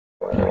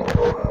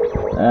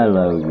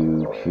Hello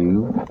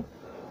YouTube.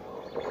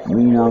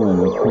 Me and Alan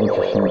have come to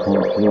some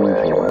conclusion.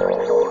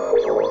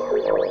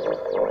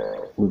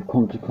 We've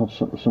come to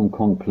some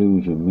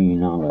conclusion, me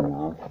and Alan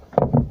have,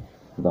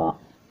 that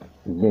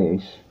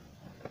this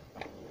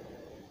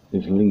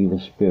is Lee the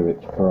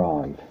Spirit's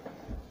bride.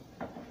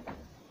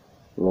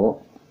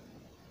 Look.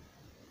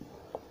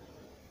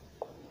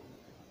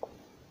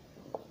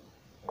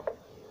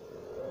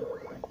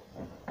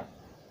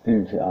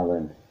 Isn't it,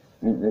 Alan?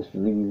 Isn't this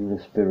Lee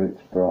the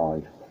Spirit's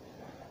bride?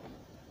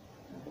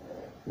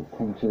 We've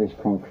come to this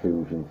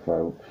conclusion,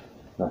 folks,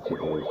 that it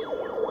is.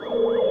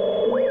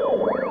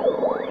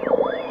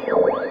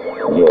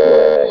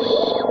 Yes.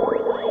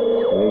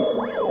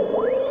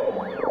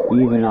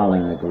 See? Even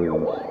Alan agrees.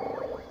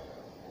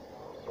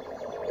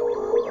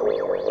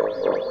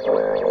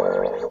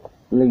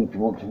 Lee, do you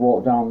want to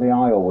walk down the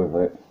aisle with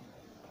it?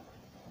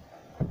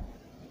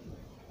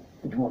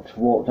 Do you want to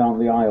walk down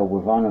the aisle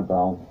with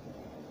Annabelle?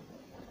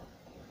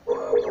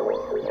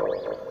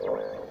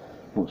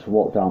 Wants to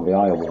walk down the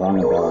aisle with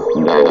Annabelle.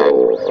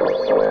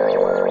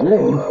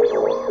 Lee?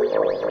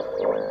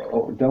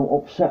 Oh, don't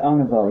upset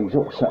Annabelle. He's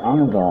upset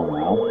Annabelle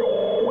now.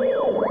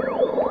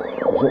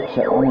 He's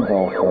upset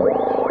Annabelle, folks.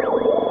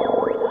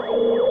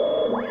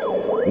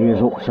 He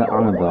has upset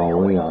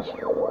Annabelle, he has.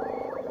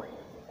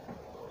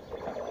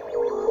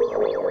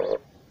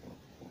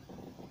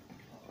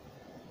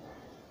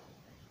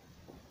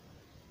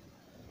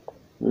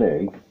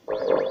 Lee?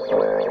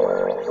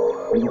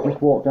 Will you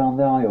just walk down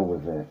the aisle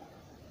with it?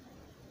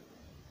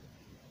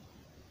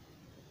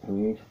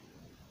 Please.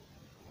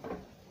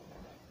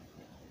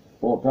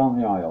 Walk down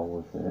the aisle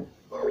with it.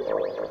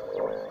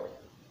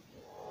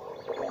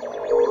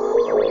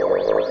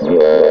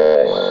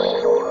 Yes.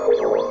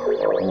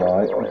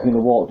 Right, he's going to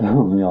walk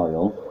down the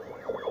aisle.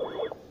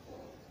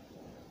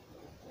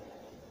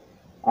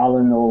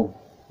 Alan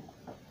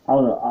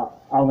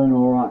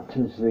will act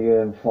as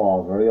the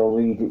father. He'll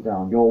lead it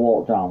down. You'll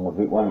walk down with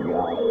it, won't you,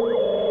 Alan?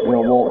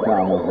 You'll walk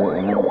down with it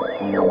and then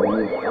you have to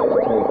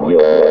take it.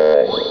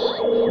 Yes.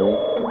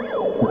 See?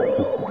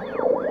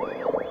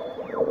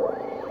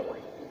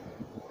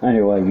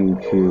 Anyway,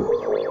 YouTube,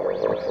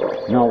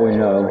 now we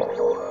know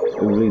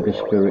who Lee the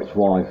Spirit's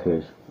wife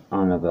is,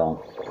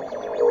 Annabelle.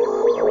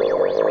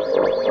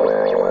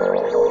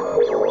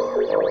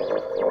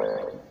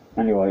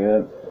 Anyway,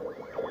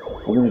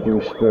 we're going to do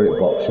a spirit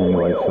box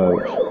anyway,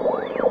 folks.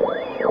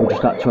 We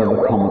just had to have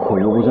a comical.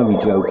 We was only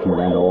joking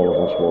then, all of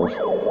us was.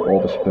 All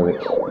the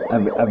spirits.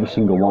 Every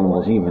single one of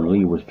us, even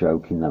Lee was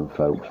joking then,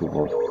 folks, with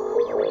us.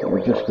 It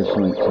was just as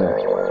something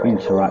to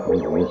interact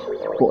with us.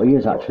 But he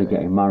is actually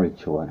getting married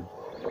to her.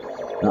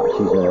 That's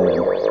his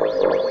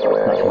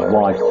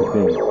wife to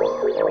be,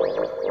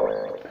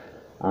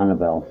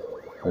 Annabelle,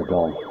 the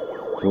doll.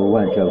 So we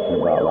weren't joking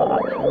about that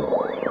actually.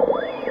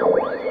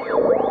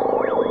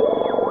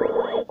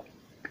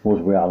 Was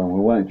we, Alan? We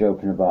weren't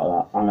joking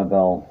about that.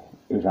 Annabelle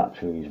is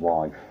actually his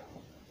wife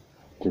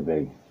to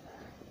be.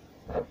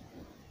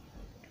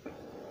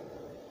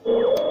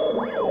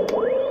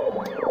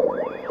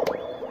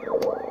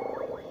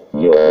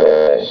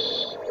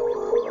 Yes.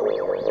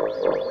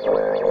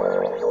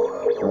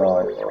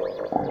 Right.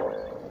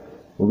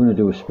 We're going to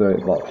do a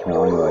spirit box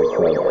now anyway,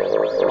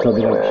 folks. So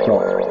they don't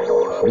stop.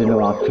 So they know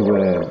how to,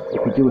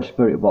 if you do a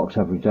spirit box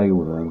every day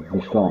with them, they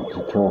start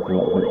to talk a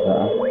little bit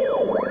better.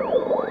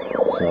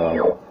 So,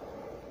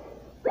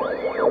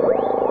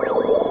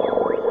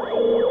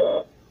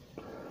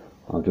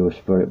 I'll do a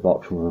spirit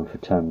box with them for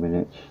 10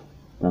 minutes.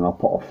 Then I'll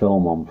put a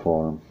film on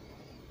for them.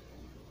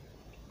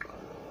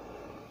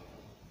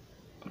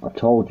 I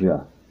told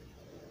you.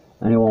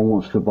 Anyone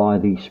wants to buy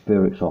these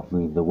spirits off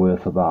me, they're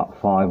worth about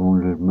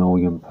 £500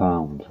 million.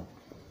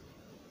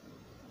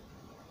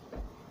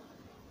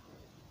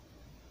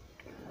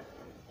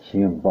 See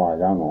them buy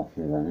them off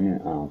you then,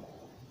 ain't it, Al?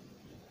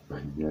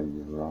 Yeah,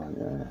 you're right,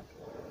 yeah.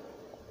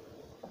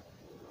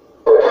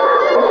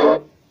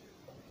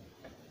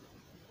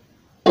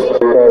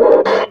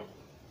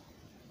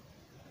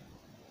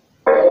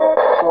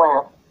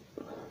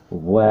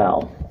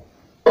 Well.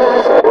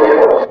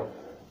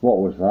 What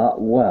was that?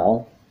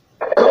 Well.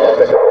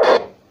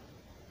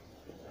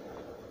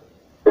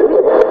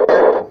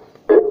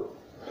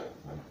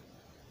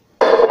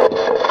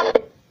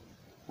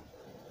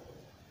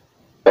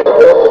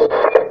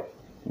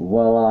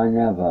 Well, I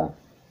never.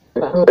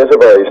 It's a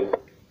very.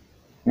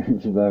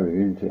 It's very,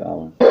 isn't it,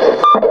 Alan?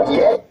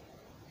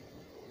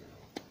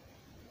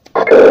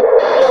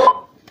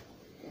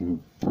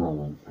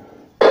 Alan.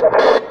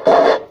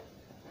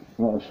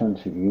 What a sense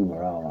of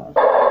humour, Alan.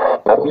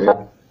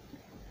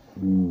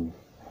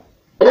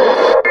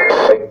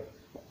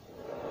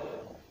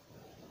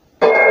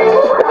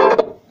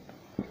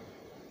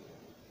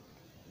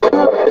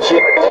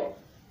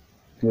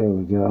 There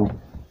we go.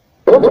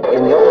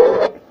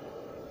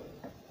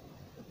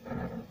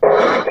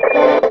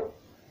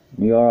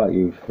 You alright,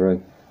 you three?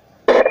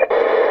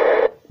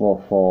 Well,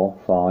 4,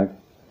 5.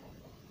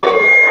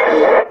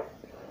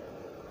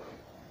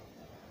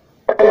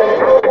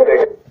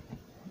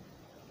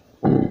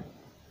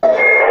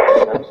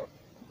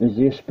 Is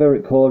there a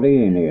spirit called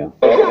Ian here?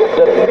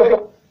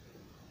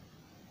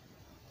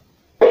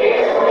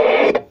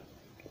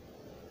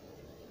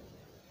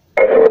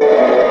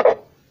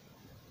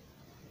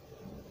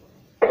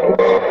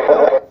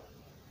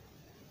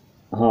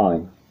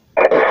 Hi.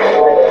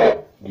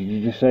 Did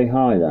you just say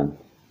hi then?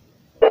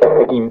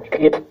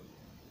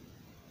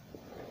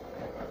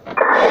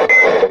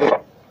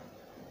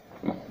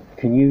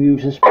 Can you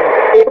use a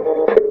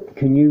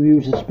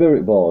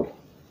spirit board?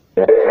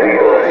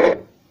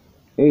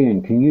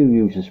 Ian, can you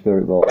use a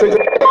spirit board? Is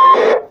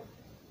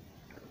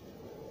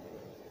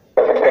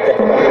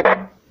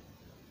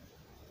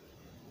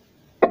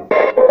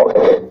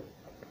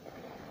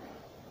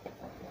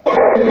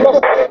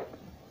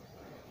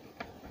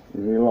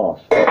he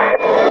lost?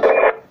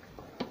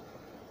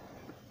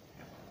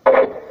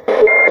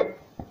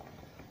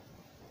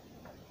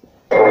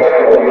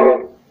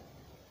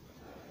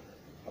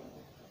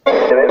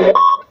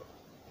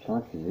 It's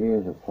like his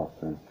ears are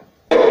popping.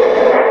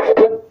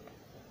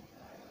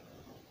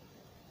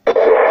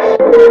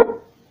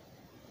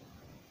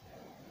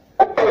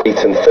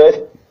 Eaton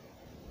 30.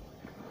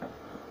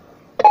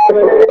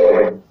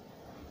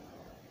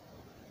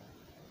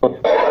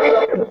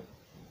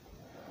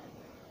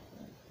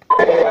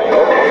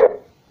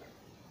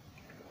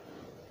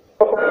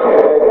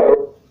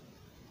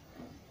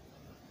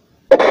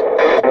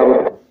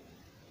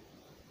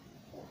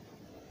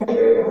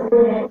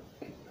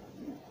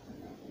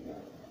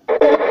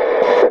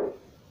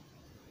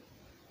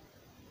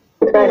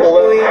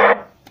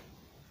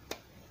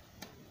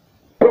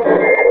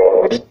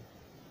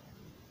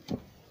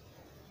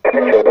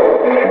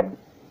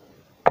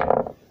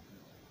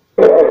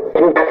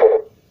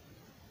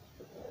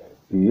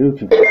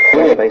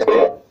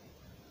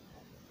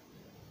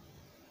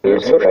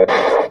 Beautiful.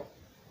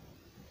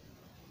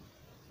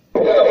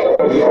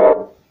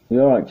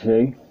 You alright,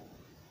 T?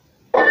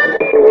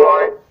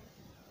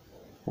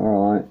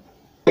 Alright.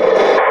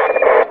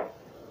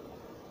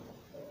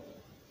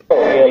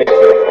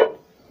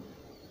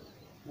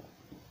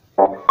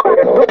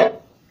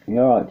 You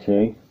alright,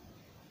 T?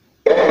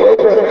 You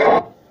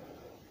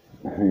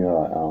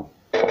alright, Al?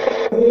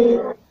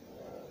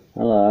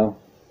 Hello?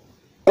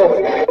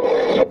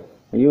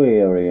 Are you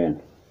here,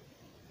 Ian?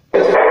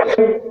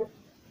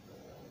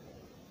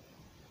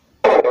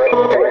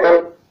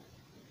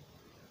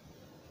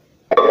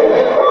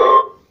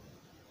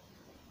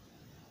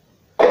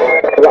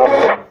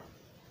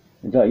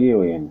 Is that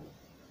you, Ian?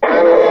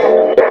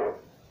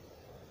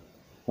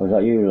 Or is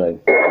that you, Lee?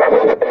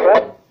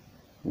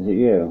 Is it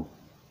you?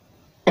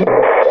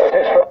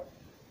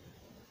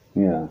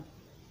 Yeah.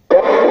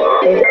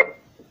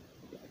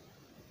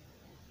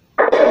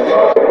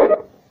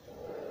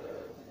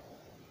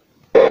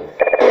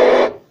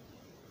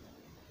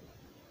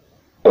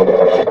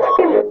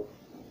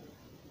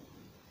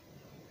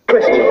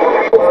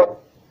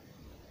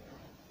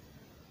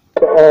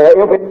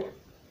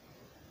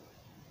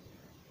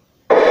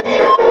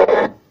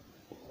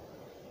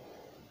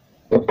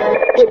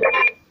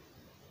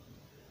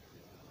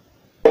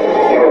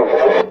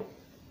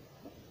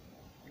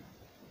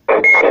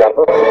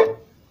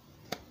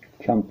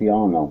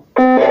 Campiano.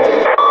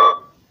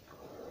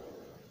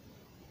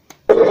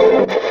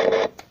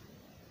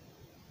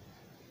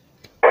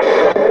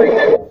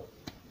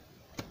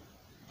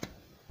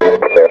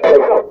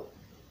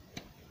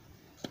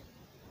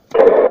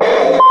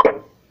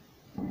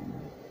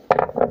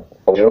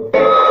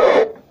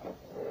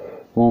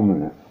 One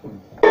minute.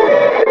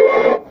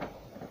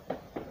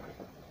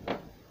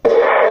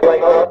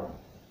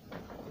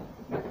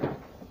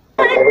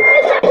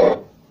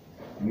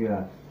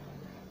 Yeah.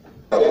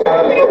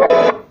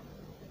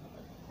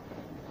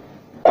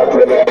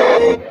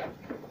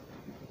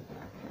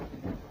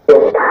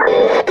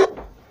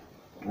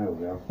 There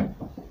we go.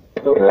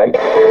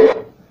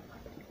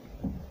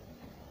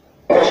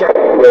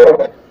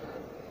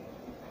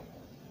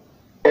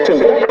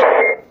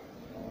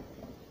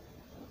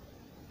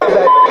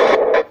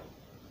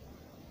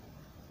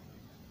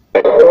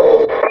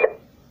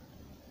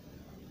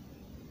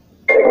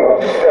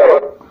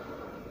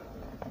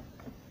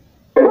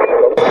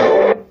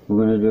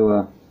 We're going to do a...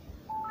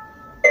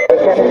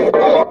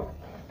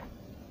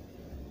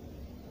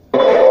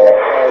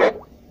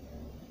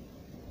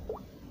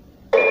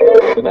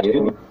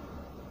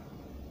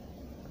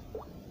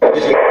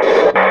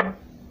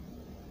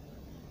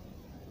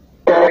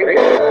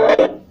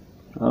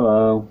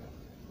 Hello.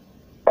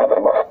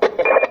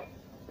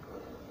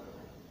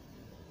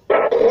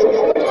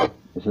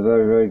 It's a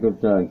very, very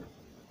good day.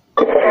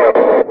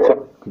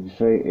 Could you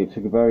say it's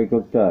a very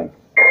good day?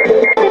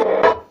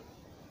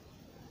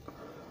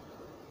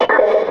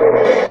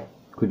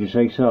 Could you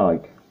say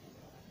psych?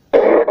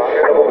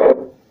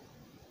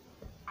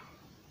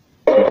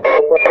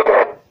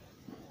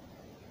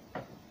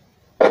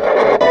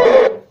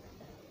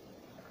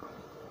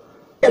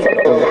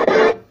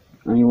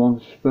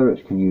 Anyone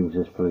spirits can use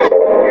this, please?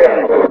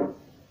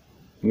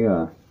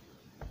 Yeah.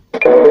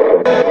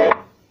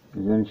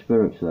 Is there any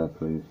spirits there,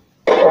 please?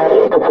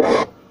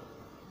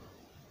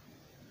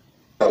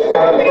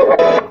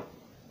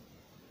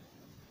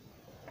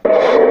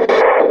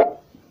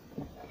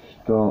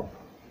 stop.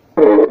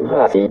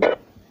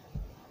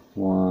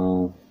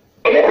 Wow.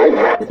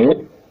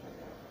 It's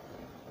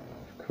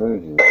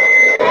crazy.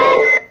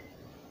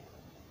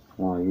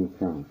 Wow, you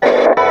can.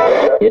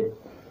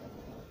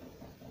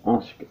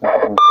 Ask.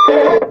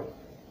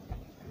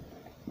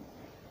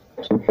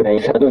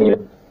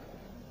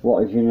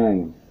 What is your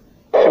name?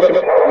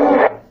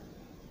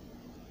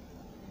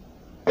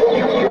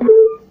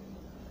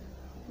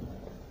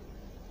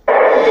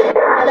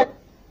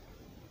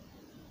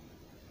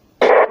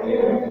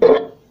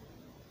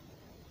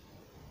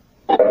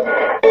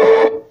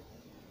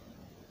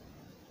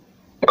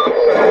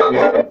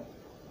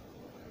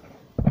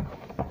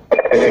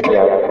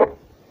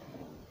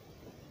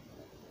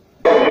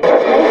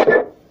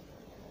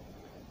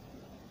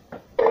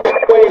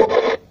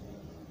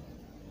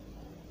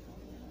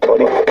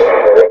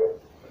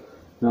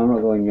 No, I'm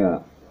not going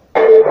yet.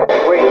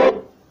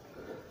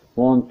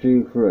 1,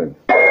 2, 3.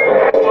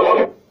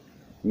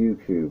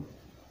 YouTube.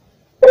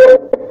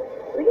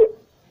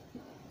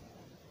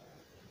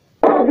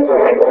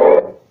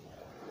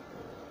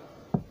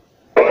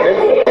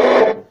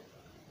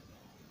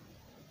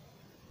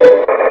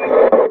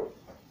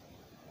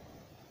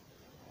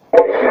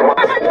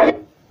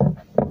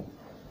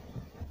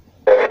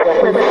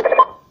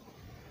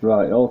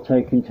 Right, all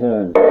taking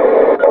turns.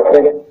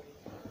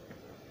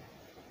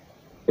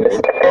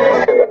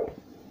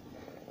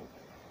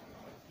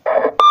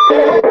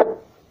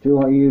 Do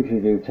what you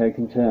usually do,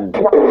 taking turns.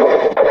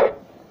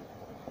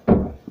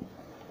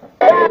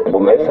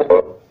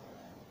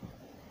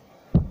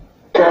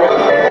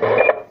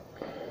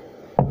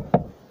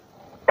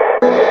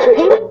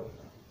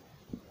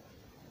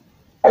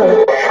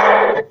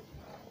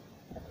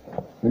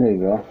 There you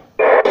go.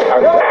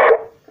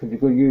 Could you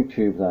go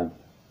YouTube then?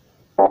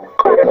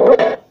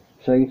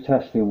 Say your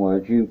testing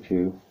words,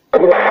 YouTube.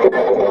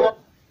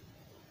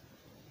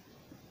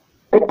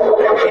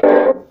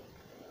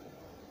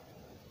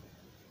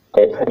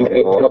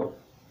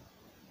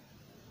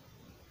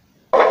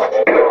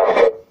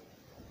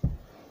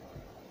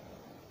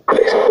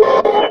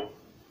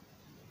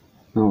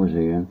 How was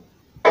Ian?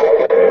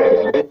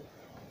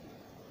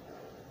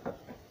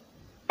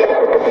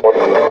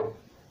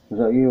 Was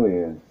that you,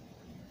 Ian?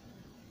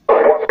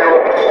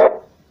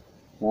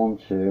 1,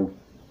 2.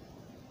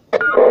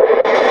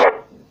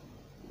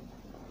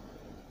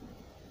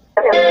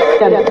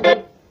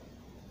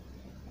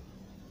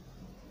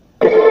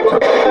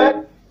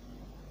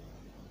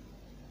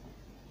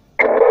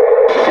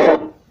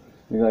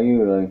 Is that you,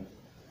 Lee?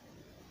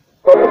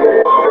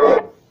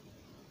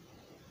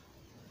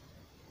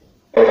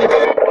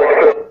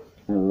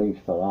 At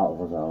least for that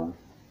was Alan.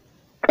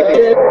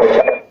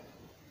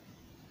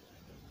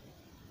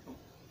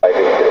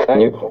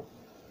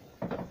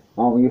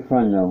 Aren't we your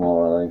friend no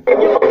more, Lee?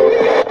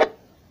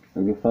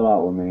 Have you fell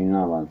out with me and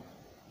Alan?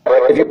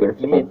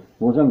 We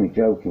was only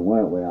joking,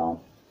 weren't we,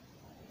 Al?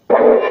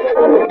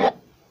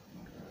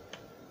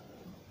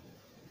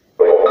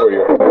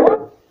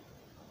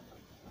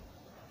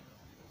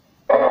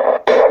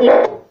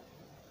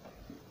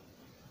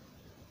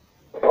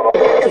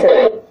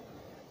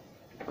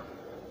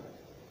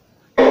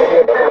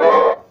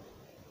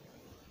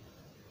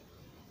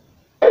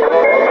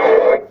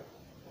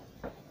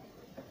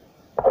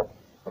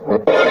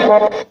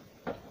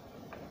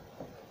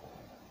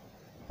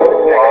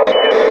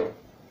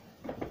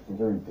 I'm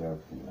very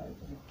joking,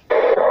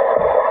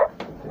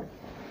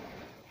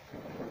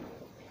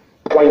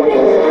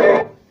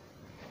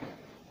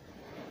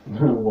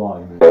 Why?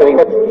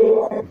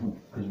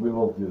 Because we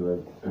love you,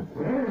 Lee.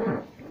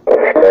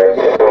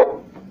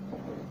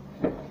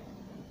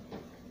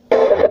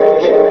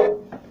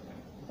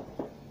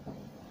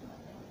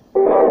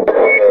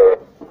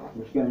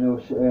 Just get no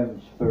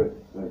spirit,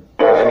 Lee.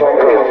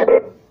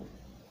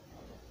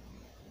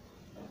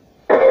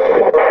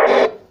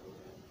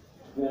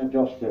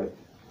 Adjust it.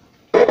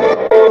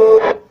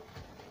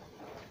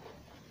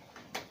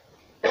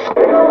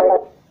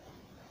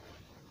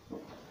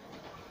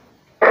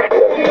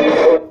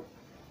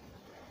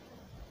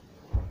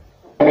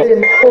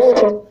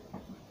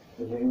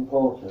 Is it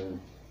important?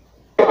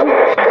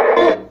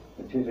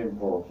 It is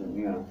important,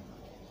 yeah.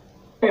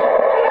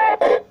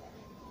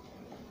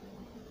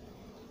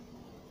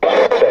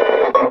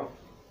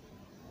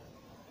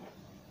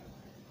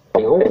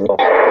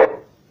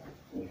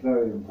 It's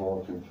very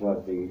important to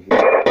have these.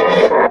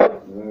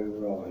 Very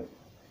right.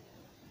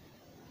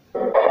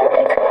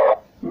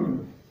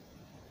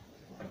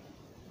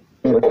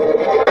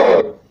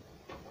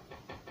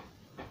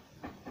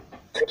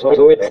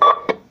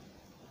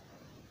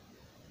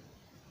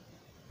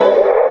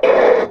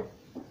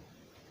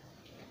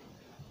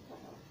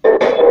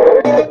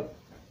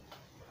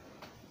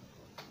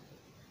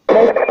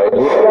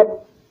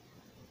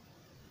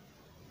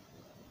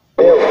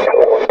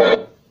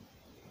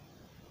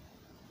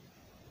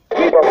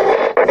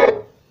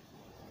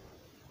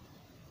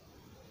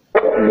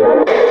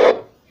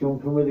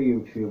 Jump in with the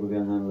YouTube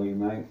again then, Lee,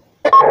 mate.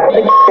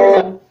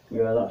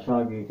 Yeah, that's how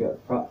you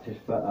get practice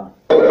better.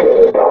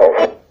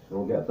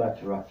 You'll get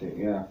better at it,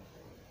 yeah.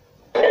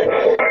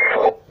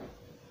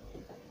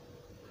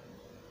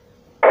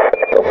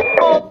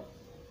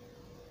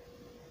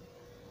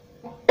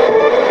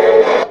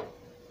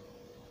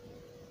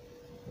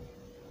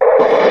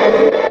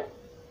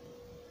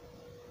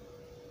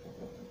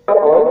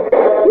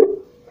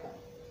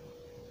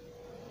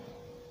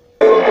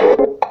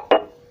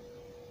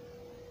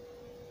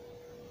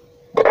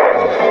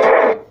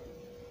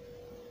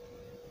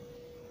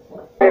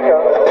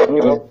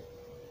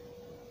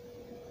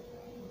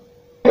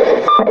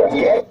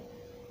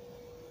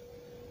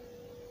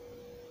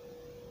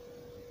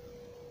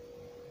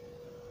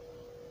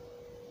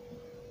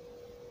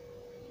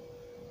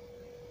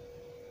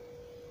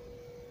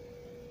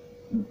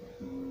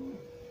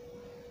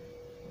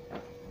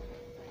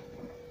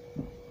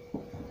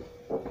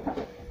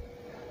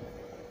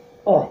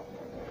 Oh,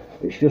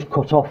 it's just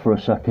cut off for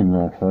a second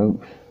there,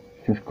 folks.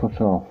 It's just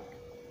cut off.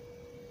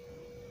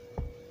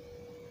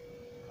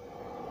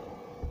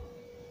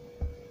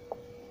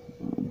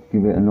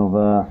 Give it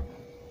another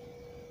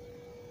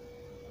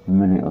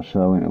minute or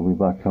so and it'll be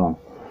back on.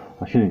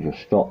 I should have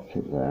just stopped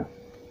it there.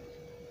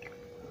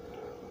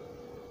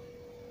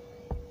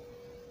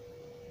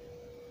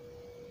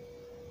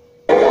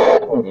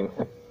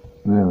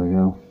 There we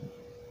go.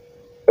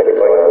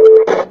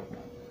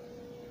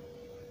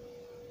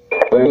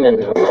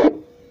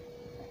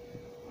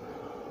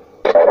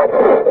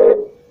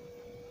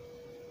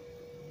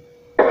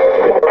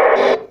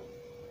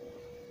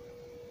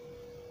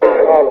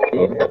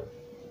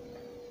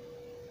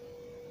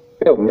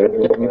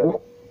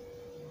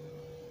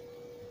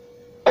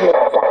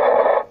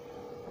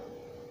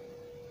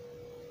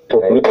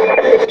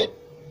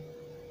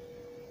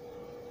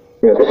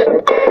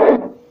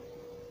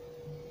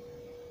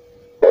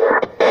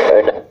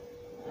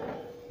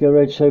 Get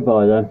ready to say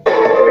bye then.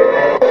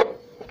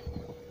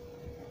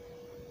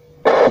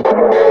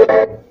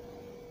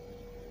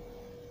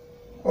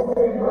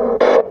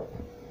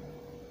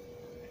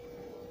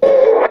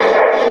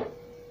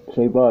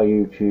 Say bye,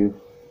 YouTube.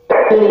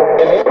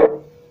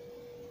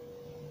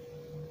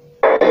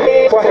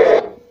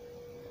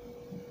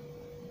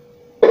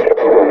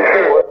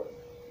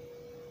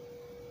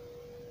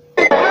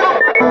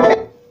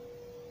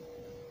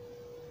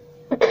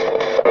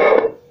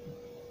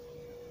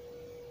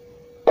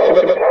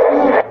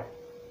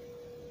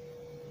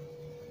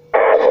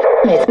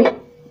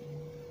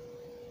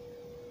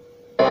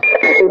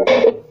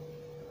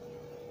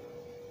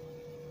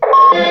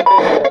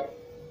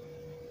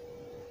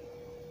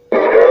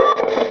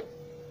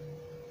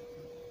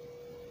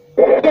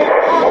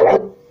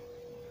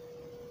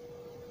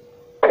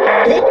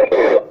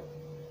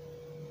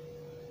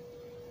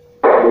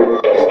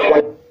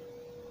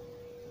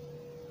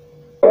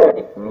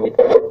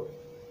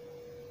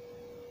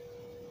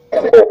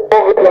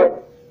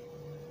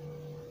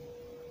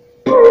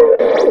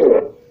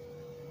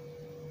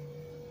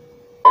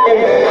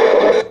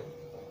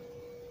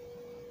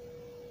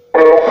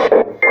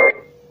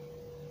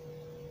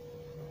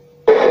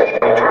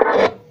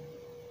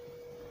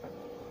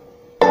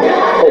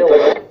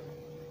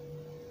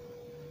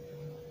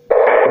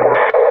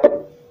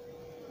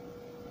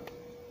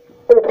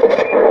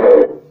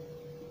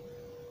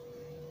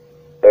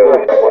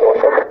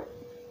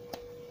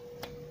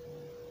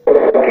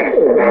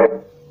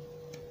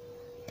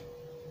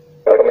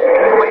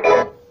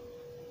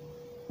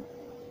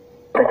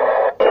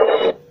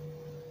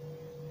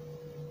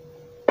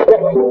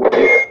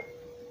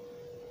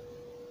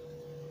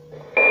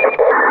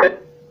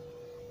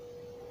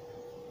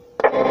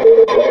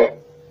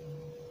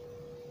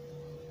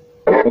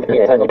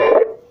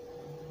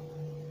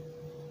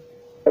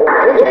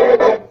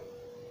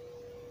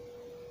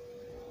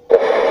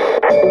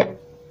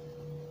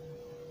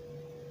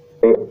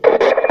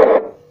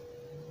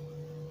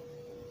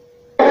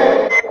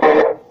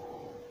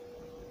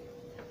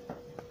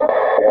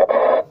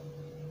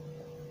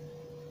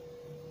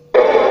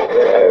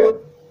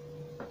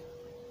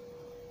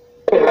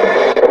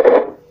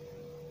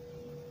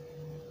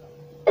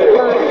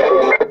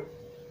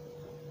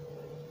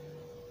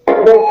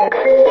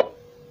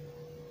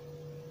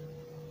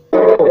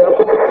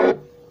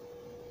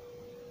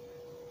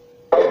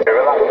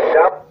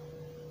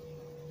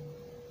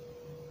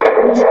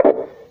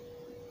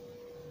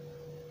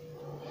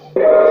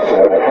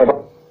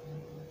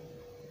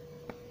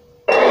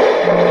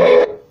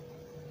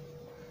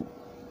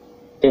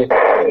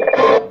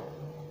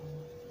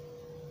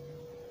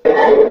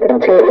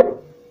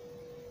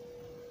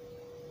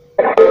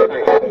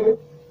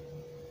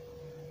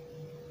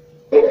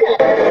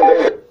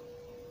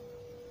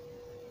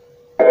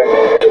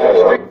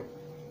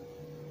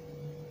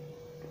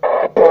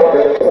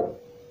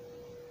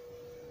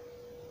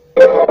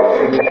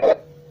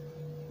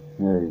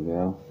 There you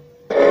go.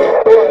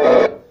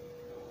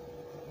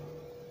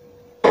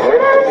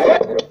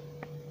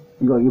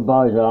 You got your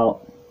buys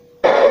out.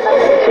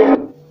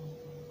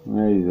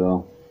 There you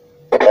go.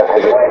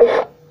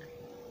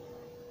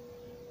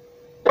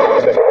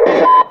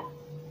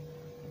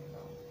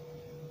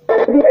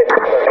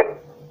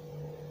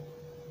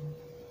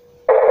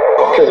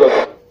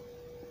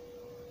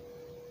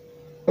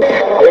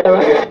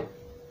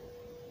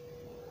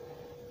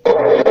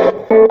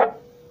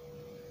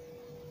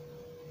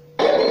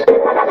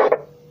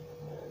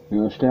 You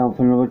want to stay on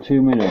for another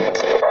 2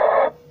 minutes?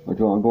 Or do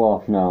you want to go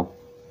off now?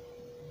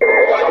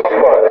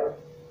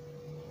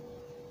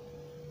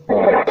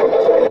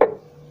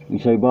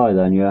 say bye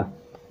then, yeah?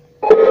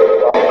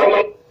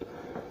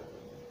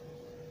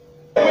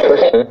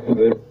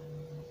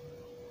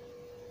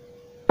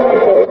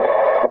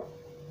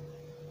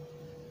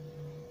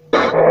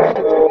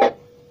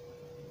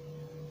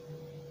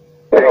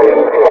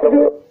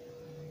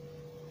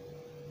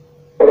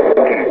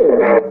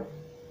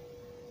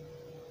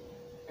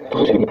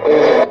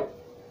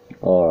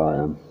 Alright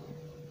then.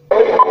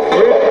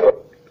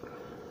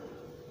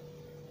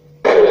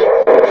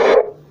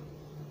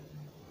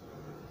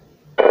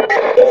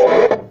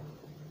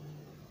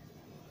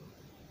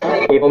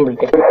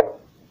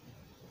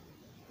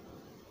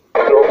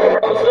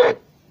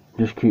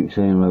 Just keep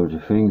saying loads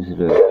of things to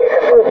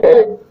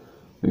do.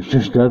 It's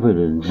just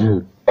evidence.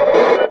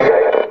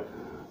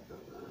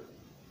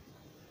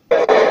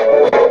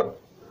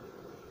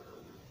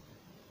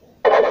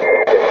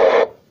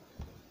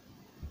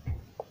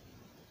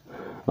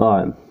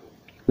 Alright,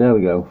 there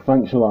we go.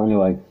 Thanks a lot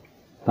anyway.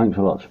 Thanks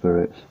a lot,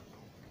 spirits.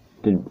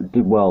 Did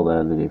well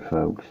there, they did,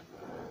 folks.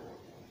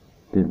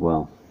 Did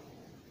well.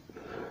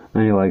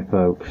 Anyway,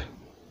 folks,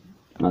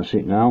 that's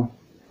it now.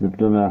 They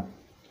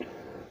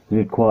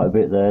did quite a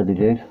bit there, they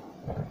did.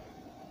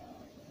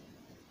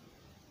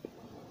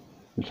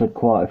 They said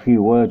quite a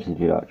few words, they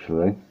did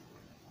actually.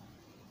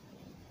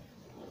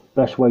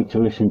 Best way to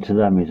listen to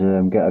them is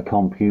get a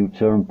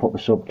computer and put the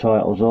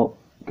subtitles up.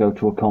 Go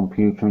to a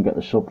computer and get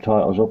the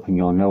subtitles up and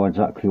you'll know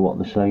exactly what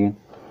they're saying.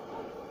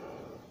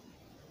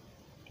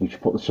 You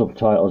just put the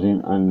subtitles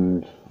in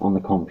and on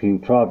the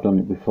computer. I've done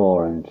it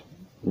before and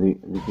they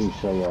do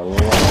say a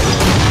lot.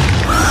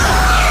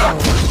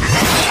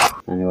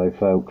 Anyway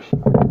folks,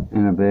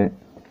 in a bit.